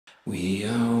We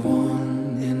are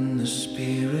one in the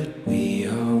Spirit, we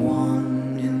are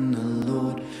one in the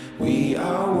Lord. We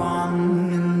are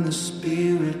one in the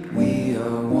Spirit, we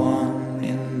are one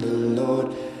in the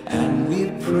Lord. And we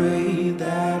pray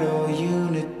that our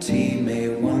unity may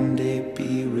one day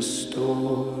be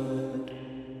restored.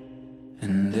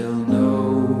 And they'll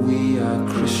know we are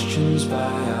Christians by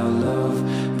our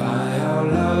love, by our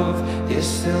love.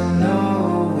 Yes, they'll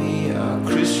know we are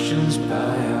Christians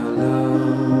by our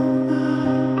love.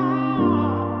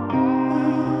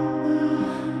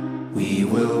 We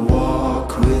will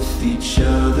walk with each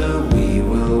other, we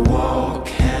will walk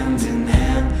hand in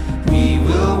hand. We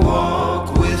will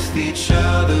walk with each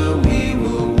other, we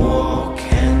will walk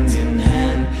hand in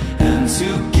hand. And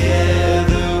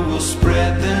together we'll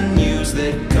spread the news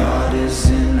that God is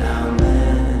in our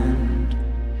land.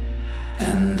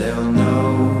 And they'll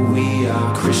know we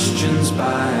are Christians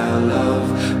by our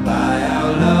love, by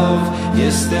our love.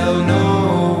 Yes, they'll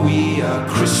know we are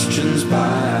Christians by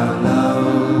our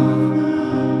love.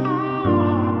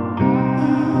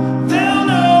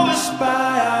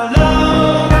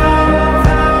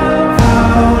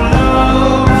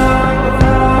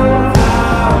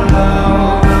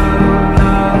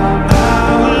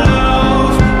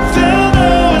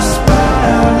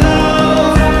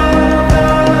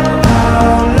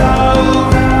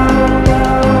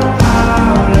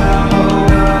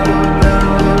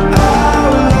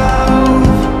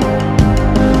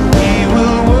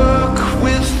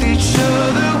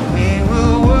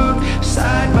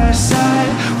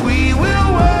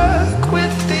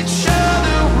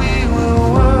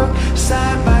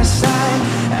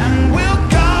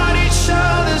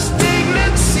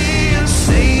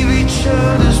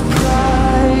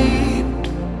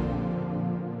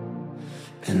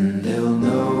 And they'll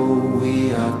know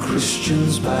we are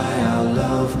Christians by our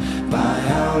love, by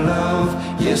our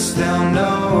love. Yes, they'll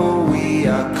know we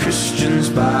are Christians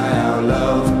by our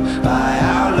love.